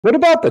What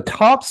about the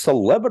top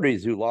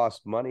celebrities who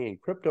lost money in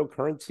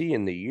cryptocurrency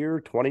in the year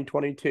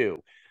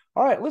 2022?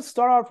 All right, let's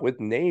start off with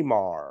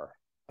Neymar.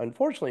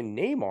 Unfortunately,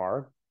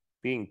 Neymar,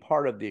 being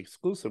part of the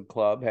exclusive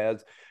club,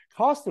 has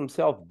cost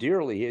himself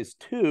dearly. His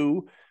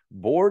two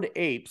Bored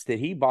Apes that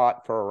he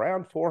bought for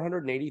around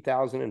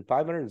 480,000 and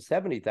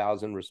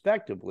 570,000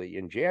 respectively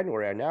in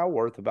January are now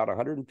worth about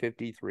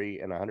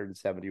 153 and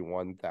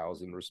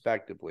 171,000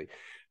 respectively.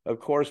 Of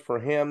course, for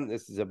him,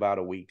 this is about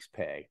a week's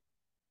pay.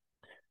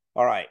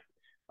 All right.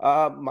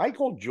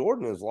 Michael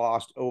Jordan has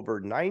lost over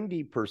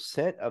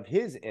 90% of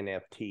his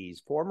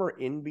NFTs. Former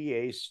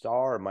NBA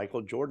star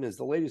Michael Jordan is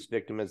the latest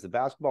victim as the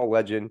basketball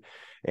legend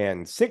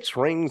and Six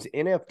Rings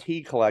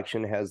NFT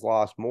collection has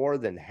lost more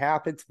than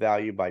half its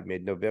value by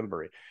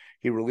mid-November.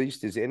 He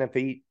released his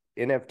NFT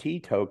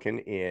token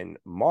in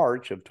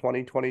March of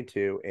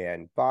 2022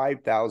 and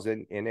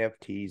 5,000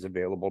 NFTs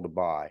available to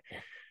buy.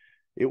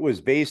 It was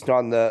based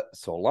on the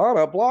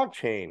Solana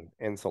blockchain,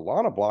 and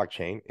Solana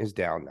blockchain is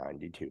down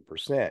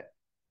 92%.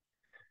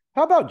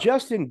 How about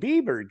Justin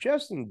Bieber?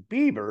 Justin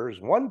Bieber's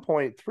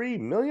 $1.3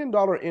 million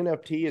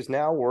NFT is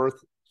now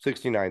worth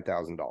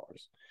 $69,000.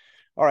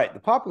 All right, the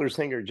popular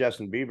singer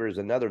Justin Bieber is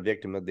another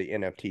victim of the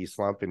NFT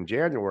slump. In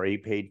January, he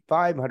paid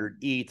 500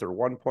 ETH or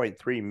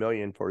 1.3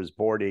 million for his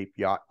Bored Ape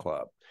Yacht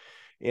Club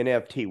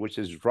NFT, which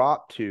has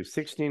dropped to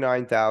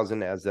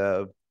 69,000 as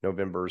of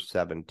November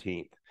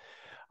 17th.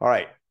 All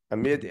right,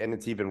 and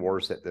it's even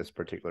worse at this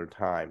particular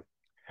time.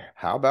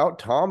 How about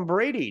Tom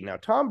Brady? Now,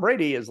 Tom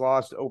Brady has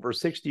lost over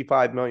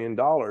 $65 million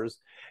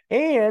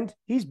and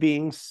he's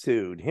being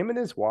sued. Him and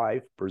his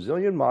wife,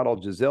 Brazilian model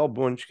Gisele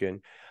Bündchen,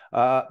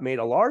 made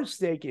a large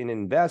stake in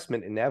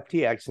investment in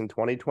FTX in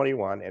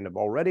 2021 and have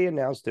already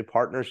announced a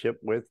partnership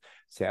with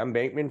Sam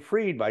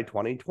Bankman-Fried by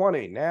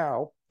 2020.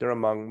 Now, they're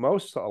among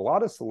a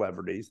lot of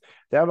celebrities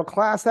that have a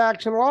class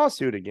action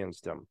lawsuit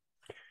against them,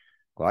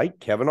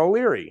 like Kevin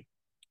O'Leary.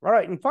 All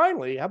right, and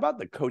finally, how about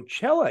the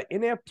Coachella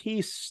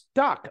NFT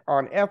stuck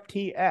on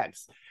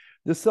FTX?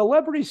 The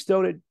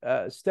celebrity-studded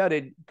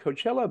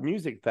Coachella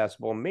Music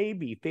Festival may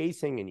be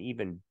facing an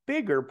even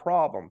bigger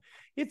problem.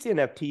 Its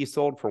NFT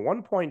sold for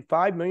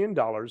 $1.5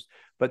 million,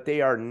 but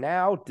they are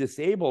now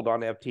disabled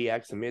on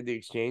FTX amid the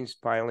exchange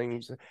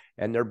filings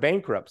and their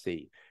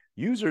bankruptcy.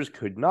 Users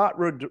could not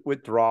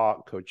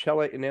withdraw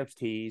Coachella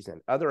NFTs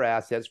and other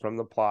assets from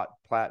the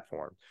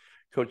platform.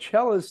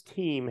 Coachella's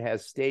team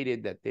has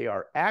stated that they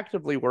are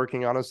actively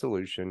working on a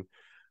solution,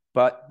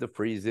 but the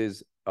freeze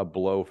is a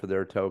blow for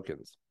their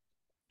tokens.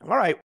 All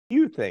right, what do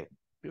you think?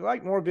 If you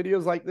like more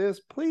videos like this,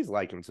 please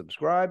like and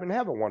subscribe and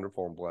have a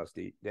wonderful and blessed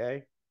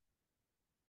day.